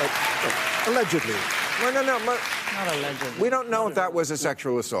second. Allegedly. No. Not allegedly. We don't know if that was a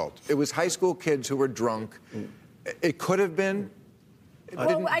sexual assault. It was high school kids who were drunk. It could have been.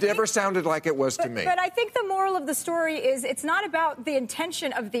 It never sounded like it was to me. But I think the moral of the story is it's not about the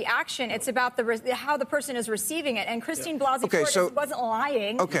intention of the action. It's about how the person is receiving it. And Christine Blasey wasn't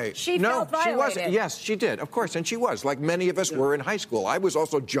lying. Okay. She felt violated. She wasn't. Yes, she did. Of course. And she was. Like many of us were in high school. I was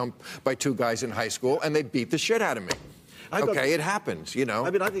also jumped by two guys in high school, and they beat the shit out of me. It happens,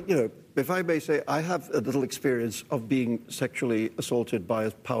 I think, if I may say, I have a little experience of being sexually assaulted by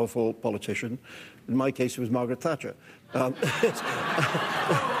a powerful politician. In my case, it was Margaret Thatcher. Let's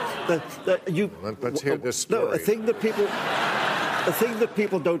hear this story. No, a thing that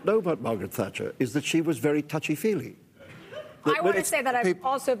people don't know about Margaret Thatcher is that she was very touchy-feely. I want to say that I've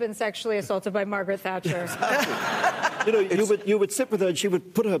also been sexually assaulted by Margaret Thatcher. You would sit with her and she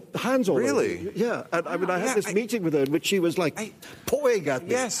would put her hands all over you. Really? Yeah. And I had this meeting with her in which she was pawing at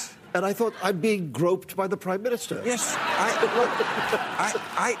me. Yes. And I thought, I'm being groped by the Prime Minister. Yes.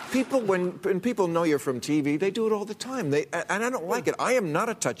 When people know you're from TV, they do it all the time. And I don't like it. I am not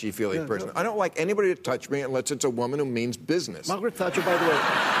a touchy-feely person. I don't like anybody to touch me unless it's a woman who means business. Margaret Thatcher, by the way.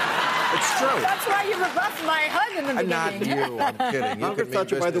 It's true. That's why you rebuffed my hug in the beginning. Not you. I'm kidding. Margaret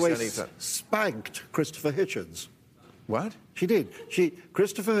Thatcher, by the way, spanked Christopher Hitchens. What? She did.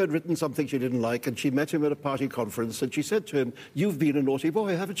 Christopher had written something she didn't like, and she met him at a party conference, and she said to him, "You've been a naughty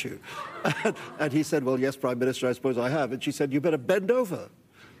boy, haven't you?" And he said, "Well, yes, Prime Minister, I suppose I have." And she said, "You better bend over."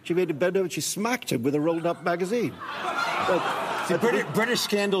 She made him bend over, and she smacked him with a rolled-up magazine. British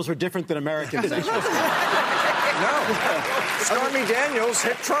scandals are different than American sexual scandals. No. Stormy Daniels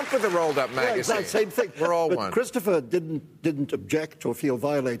hit Trump with a rolled-up magazine. Yeah, exactly, same thing. We're all but one. Christopher didn't object or feel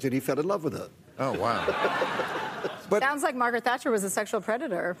violated. He fell in love with her. Oh, wow. Sounds like Margaret Thatcher was a sexual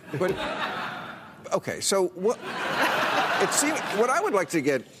predator. Okay, so what I would like to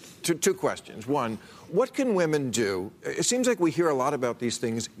get to two questions. One, what can women do? It seems like we hear a lot about these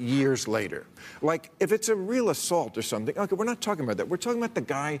things years later. Like, if it's a real assault or something, okay, we're not talking about that. We're talking about the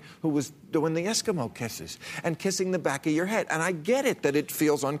guy who was doing the Eskimo kisses and kissing the back of your head. And I get it that it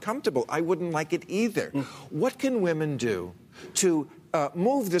feels uncomfortable. I wouldn't like it either. What can women do to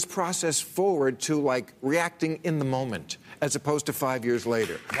move this process forward to, reacting in the moment as opposed to 5 years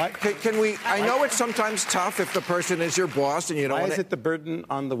later? Can we... I know it's sometimes tough if the person is your boss and you don't want to... Why is it the burden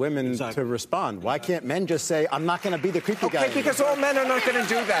on the women to respond? Why can't men just say, I'm not going to be the creepy guy? Okay, because all men are not going to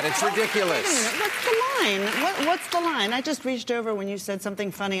do that. It's ridiculous. What's the line? What's the line? I just reached over when you said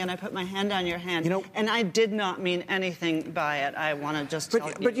something funny and I put my hand on your hand. And I did not mean anything by it. I want to just tell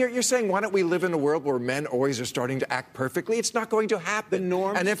you. But you're saying, why don't we live in a world where men always are starting to act perfectly? It's not going to happen. The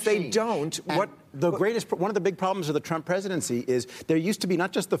norms and if they don't, one of the big problems of the Trump presidency is there used to be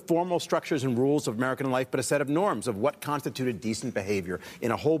not just the formal structures and rules of American life, but a set of norms of what constituted decent behavior in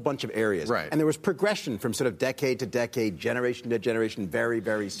a whole bunch of areas. Right. And there was progression from sort of decade to decade, generation to generation, very,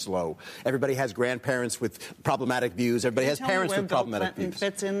 very slow. Everybody has grandparents with problematic views. Everybody has parents with problematic views.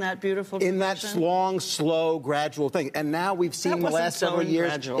 Fits in that beautiful in that long, slow, gradual thing. And now we've seen in the last several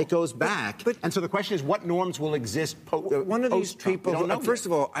years it goes back. And so the question is, what norms will exist one of these people, first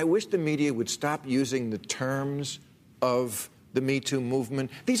of all, I wish the media would stop using the terms of the Me Too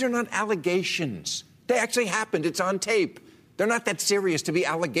movement. These are not allegations. They actually happened. It's on tape. They're not that serious to be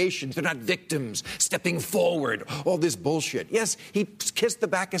allegations. They're not victims stepping forward, all this bullshit. Yes, he kissed the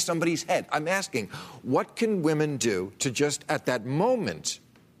back of somebody's head. I'm asking, what can women do to just at that moment,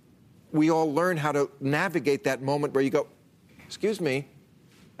 we all learn how to navigate that moment where you go, excuse me,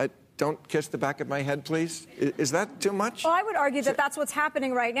 don't kiss the back of my head, please? Is that too much? Well, I would argue that that's what's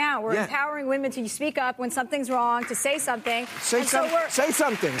happening right now. We're empowering women to speak up when something's wrong, to say something. Say something. See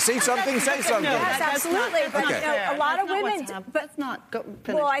something, say something. Yes, absolutely. But a lot of women. But not.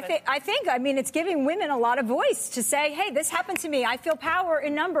 Well, I think. I mean, it's giving women a lot of voice to say, "Hey, this happened to me. I feel power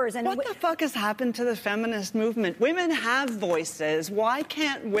in numbers." And what the fuck has happened to the feminist movement? Women have voices. Why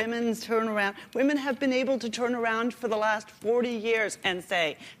can't women turn around? Women have been able to turn around for the last 40 years and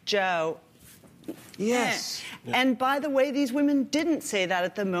say, Joe. Yes. And by the way, these women didn't say that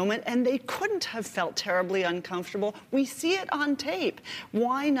at the moment, and they couldn't have felt terribly uncomfortable. We see it on tape.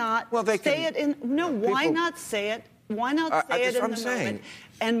 Why not say it in... No, why not say it? Why not say it in the moment?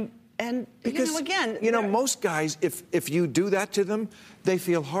 And because, again... most guys, if you do that to them, they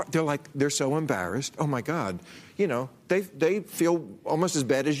feel hard. They're so embarrassed. Oh, my God. They feel almost as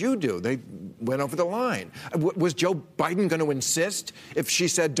bad as you do. They went over the line. Was Joe Biden going to insist if she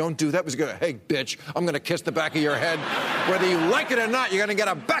said, don't do that? Was he going to, hey, bitch, I'm going to kiss the back of your head. Whether you like it or not, you're going to get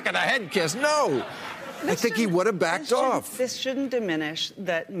a back of the head kiss. No. I think he would have backed off. This shouldn't diminish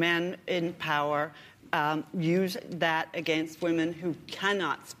that men in power use that against women who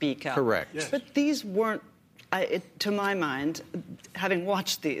cannot speak up. Correct. Yes. But these weren't, to my mind, having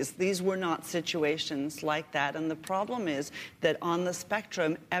watched these were not situations like that. And the problem is that on the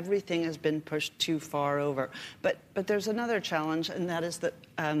spectrum, everything has been pushed too far over. But there's another challenge, and that is that,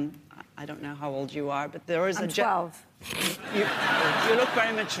 I don't know how old you are, but there is I'm 12. You look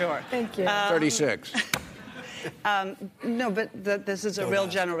very mature. Thank you. 36. No, but this is a real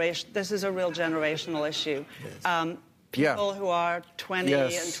generation. This is a real generational issue. Yes. People who are 20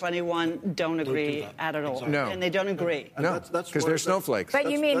 and 21 don't agree at all. No. And they don't agree. No, because they're snowflakes. But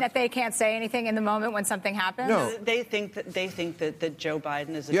you mean that they can't say anything in the moment when something happens? No. They think that Joe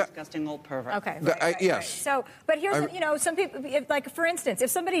Biden is a disgusting old pervert. Okay. Yes. Right. So, but here's, some people, for instance, if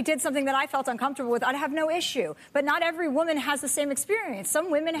somebody did something that I felt uncomfortable with, I'd have no issue. But not every woman has the same experience.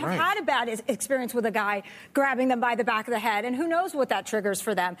 Some women have had a bad experience with a guy grabbing them by the back of the head, and who knows what that triggers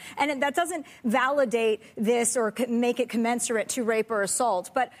for them. And that doesn't validate this or make it commensurate to rape or assault.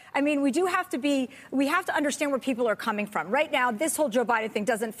 But I mean, we have to understand where people are coming from. Right now, this whole Joe Biden thing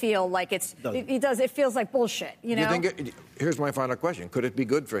doesn't feel like it feels like bullshit, Here's my final question. Could it be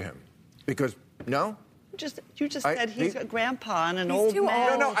good for him? Because, no? You just said he's a grandpa and an old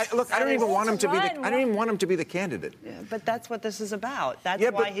man. No, look, I don't even want him to be I don't even want him to be the candidate. Yeah, but that's what this is about. That's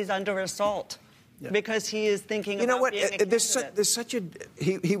why he's under assault. Yeah. Because he is thinking about being a candidate. There's such a...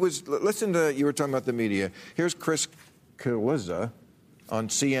 He was... Listen to... You were talking about the media. Here's Chris Cillizza on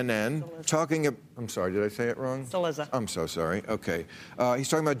CNN talking... I'm sorry, did I say it wrong? Cillizza. I'm so sorry. Okay. He's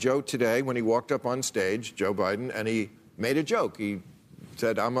talking about Joe today when he walked up on stage, Joe Biden, and he made a joke. He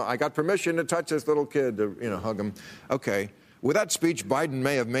said, I got permission to touch this little kid, to, hug him. Okay. With that speech, Biden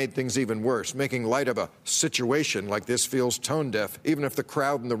may have made things even worse, making light of a situation like this feels tone deaf, even if the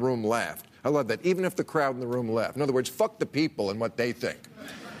crowd in the room laughed. I love that. Even if the crowd in the room laughed. In other words, fuck the people and what they think.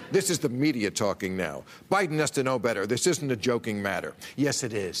 This is the media talking now. Biden has to know better. This isn't a joking matter. Yes,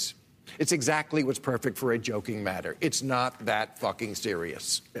 it is. It's exactly what's perfect for a joking matter. It's not that fucking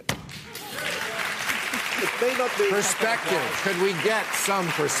serious. It may not be perspective. Could we get some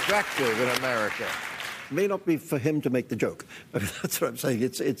perspective in America? It may not be for him to make the joke. I mean, that's what I'm saying.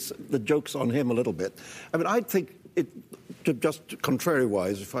 It's the joke's on him a little bit. I mean, I think just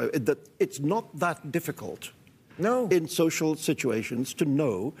contrary-wise, that it's not that difficult. No. In social situations to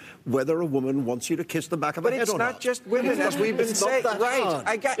know whether a woman wants you to kiss the back of her head or not. But it's not just women, as we've been saying.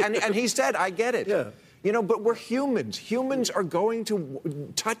 Right. And he said, I get it. Yeah. But we're humans. Humans are going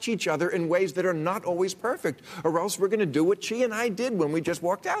to touch each other in ways that are not always perfect, or else we're going to do what she and I did when we just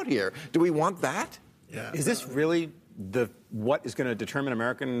walked out here. Do we want that? Yeah. Is this really what is going to determine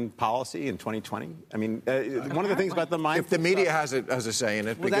American policy in 2020? I mean, one of the things about the mindful... If the media has a say in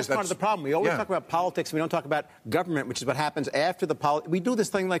it, well, that's part of the problem. We always talk about politics. We don't talk about government, which is what happens after the we do this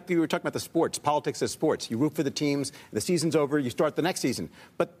thing like you were talking about the sports. Politics is sports. You root for the teams. The season's over. You start the next season.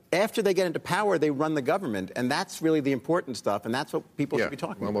 But after they get into power, they run the government. And that's really the important stuff. And that's what people should be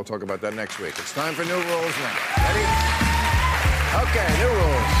talking about. Well, we'll talk about that next week. It's time for new rules now. Ready? Okay, new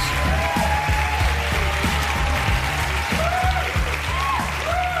rules.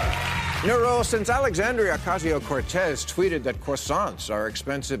 New rule, since Alexandria Ocasio-Cortez tweeted that croissants are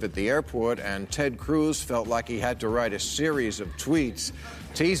expensive at the airport and Ted Cruz felt like he had to write a series of tweets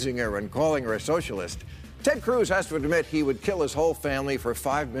teasing her and calling her a socialist, Ted Cruz has to admit he would kill his whole family for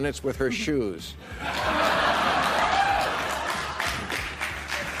 5 minutes with her shoes.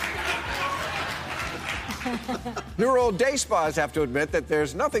 New rule, day spas have to admit that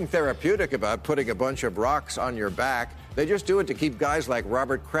there's nothing therapeutic about putting a bunch of rocks on your back. They just do it to keep guys like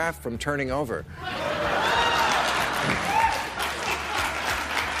Robert Kraft from turning over.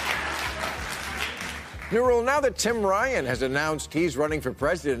 New rule, now that Tim Ryan has announced he's running for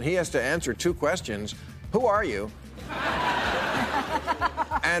president, he has to answer 2 questions. Who are you?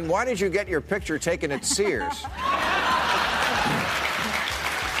 And why did you get your picture taken at Sears?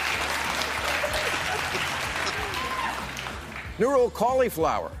 New rule,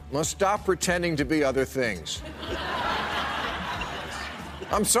 cauliflower must stop pretending to be other things.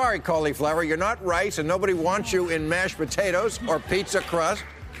 I'm sorry, cauliflower, you're not rice and nobody wants you in mashed potatoes or pizza crust.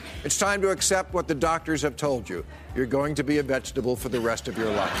 It's time to accept what the doctors have told you. You're going to be a vegetable for the rest of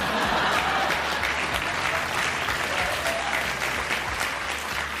your life.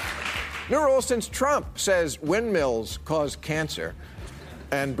 New rule, since Trump says windmills cause cancer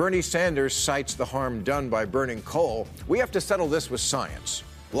and Bernie Sanders cites the harm done by burning coal, we have to settle this with science.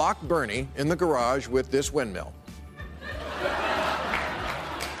 Lock Bernie in the garage with this windmill.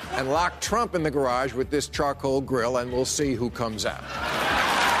 And lock Trump in the garage with this charcoal grill, and we'll see who comes out.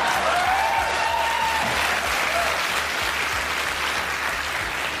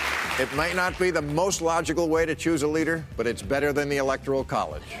 It might not be the most logical way to choose a leader, but it's better than the Electoral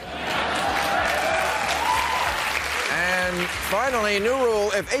College. And finally, new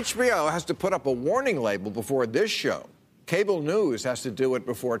rule, if HBO has to put up a warning label before this show, cable news has to do it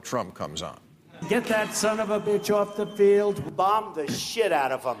before Trump comes on. Get that son of a bitch off the field. Bomb the shit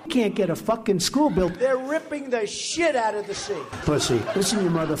out of him. Can't get a fucking school built. They're ripping the shit out of the sea. Pussy. Listen, you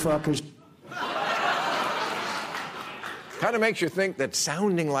motherfuckers. Kind of makes you think that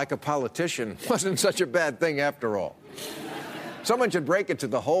sounding like a politician wasn't such a bad thing after all. Someone should break it to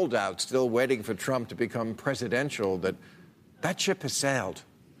the holdouts still waiting for Trump to become presidential that ship has sailed.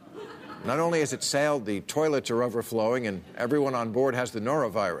 Not only has it sailed, the toilets are overflowing and everyone on board has the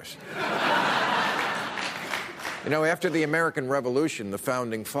norovirus. You know, after the American Revolution, the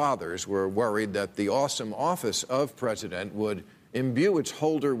founding fathers were worried that the awesome office of president would imbue its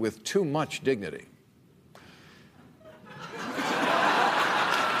holder with too much dignity.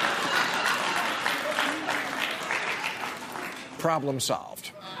 Problem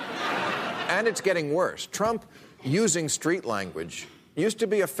solved. And it's getting worse. Trump using street language used to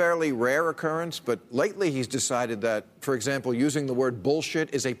be a fairly rare occurrence, but lately he's decided that, for example, using the word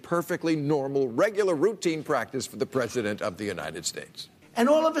bullshit is a perfectly normal, regular, routine practice for the President of the United States. And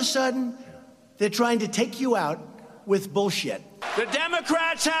all of a sudden, they're trying to take you out with bullshit. The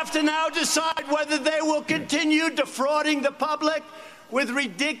Democrats have to now decide whether they will continue defrauding the public with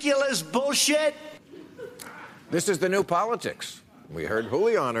ridiculous bullshit. This is the new politics. We heard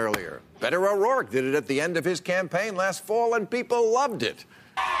Julián earlier. Beto O'Rourke did it at the end of his campaign last fall, and people loved it.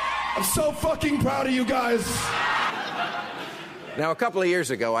 I'm so fucking proud of you guys. Now, a couple of years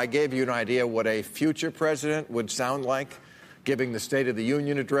ago, I gave you an idea what a future president would sound like, giving the State of the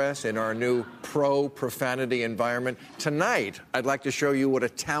Union address in our new pro-profanity environment. Tonight, I'd like to show you what a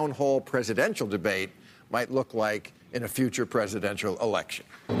town hall presidential debate might look like in a future presidential election.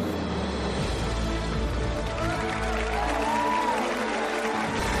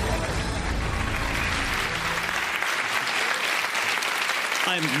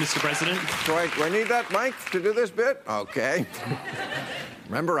 I'm Mr. President. Do I need that mic to do this bit? Okay.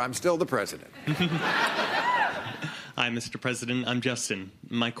 Remember, I'm still the president. Hi, Mr. President. I'm Justin.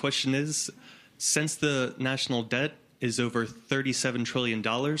 My question is, since the national debt is over $37 trillion,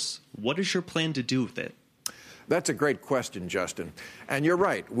 what is your plan to do with it? That's a great question, Justin. And you're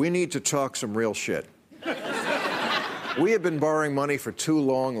right. We need to talk some real shit. We have been borrowing money for too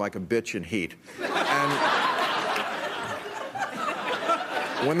long like a bitch in heat. And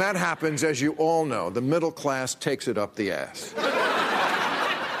when that happens, as you all know, the middle class takes it up the ass.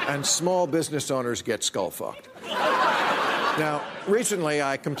 And small business owners get skull-fucked. Now, recently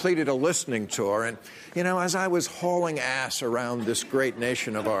I completed a listening tour, and, you know, as I was hauling ass around this great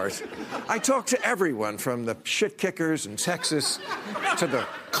nation of ours, I talked to everyone from the shit kickers in Texas to the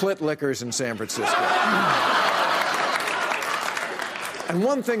clit lickers in San Francisco. And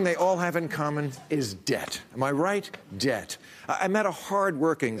one thing they all have in common is debt. Am I right? Debt. I met a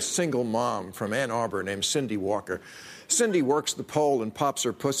hard-working single mom from Ann Arbor named Cindy Walker. Cindy works the pole and pops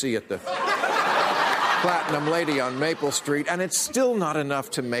her pussy at the Platinum Lady on Maple Street, and it's still not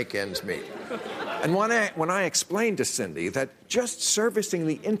enough to make ends meet. And when I explained to Cindy that just servicing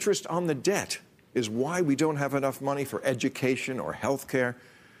the interest on the debt is why we don't have enough money for education or health care,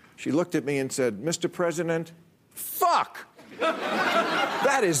 She looked at me and said, Mr. President, fuck!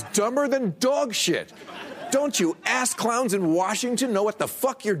 That is dumber than dog shit. Don't you ass clowns in Washington know what the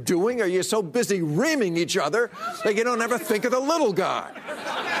fuck you're doing? Are you so busy reaming each other that you don't ever think of the little guy?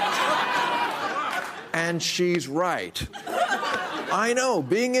 And she's right. I know,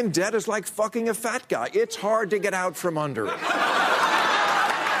 being in debt is like fucking a fat guy. It's hard to get out from under it.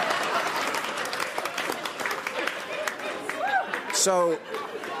 So,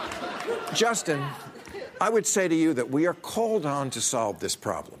 Justin, I would say to you that we are called on to solve this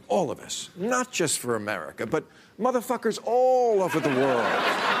problem, all of us, not just for America, but motherfuckers all over the world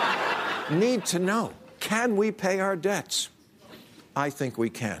need to know, can we pay our debts? I think we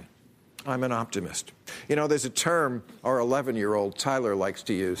can. I'm an optimist. You know, there's a term our 11-year-old Tyler likes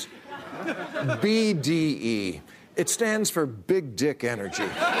to use, BDE. It stands for big dick energy.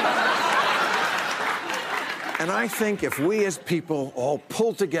 And I think if we as people all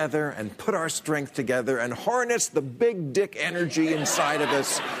pull together and put our strength together and harness the big dick energy inside of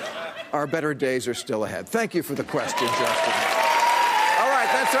us, our better days are still ahead. Thank you for the question, Justin. All right,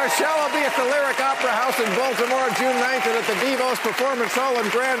 that's our show. I'll be at the Lyric Opera House in Baltimore June 9th and at the Devos Performance Hall in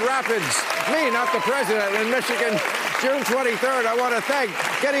Grand Rapids. Me, not the president, in Michigan, June 23rd. I want to thank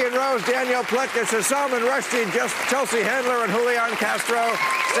Gideon Rose, Danielle Pletkus, Salman Rushdie, Chelsea Handler, and Julián Castro.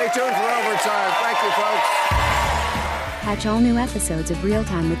 Stay tuned for Overtime. Thank you, folks. Catch all new episodes of Real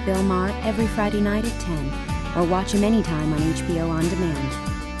Time with Bill Maher every Friday night at 10, or watch him anytime on HBO On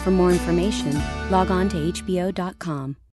Demand. For more information, log on to HBO.com.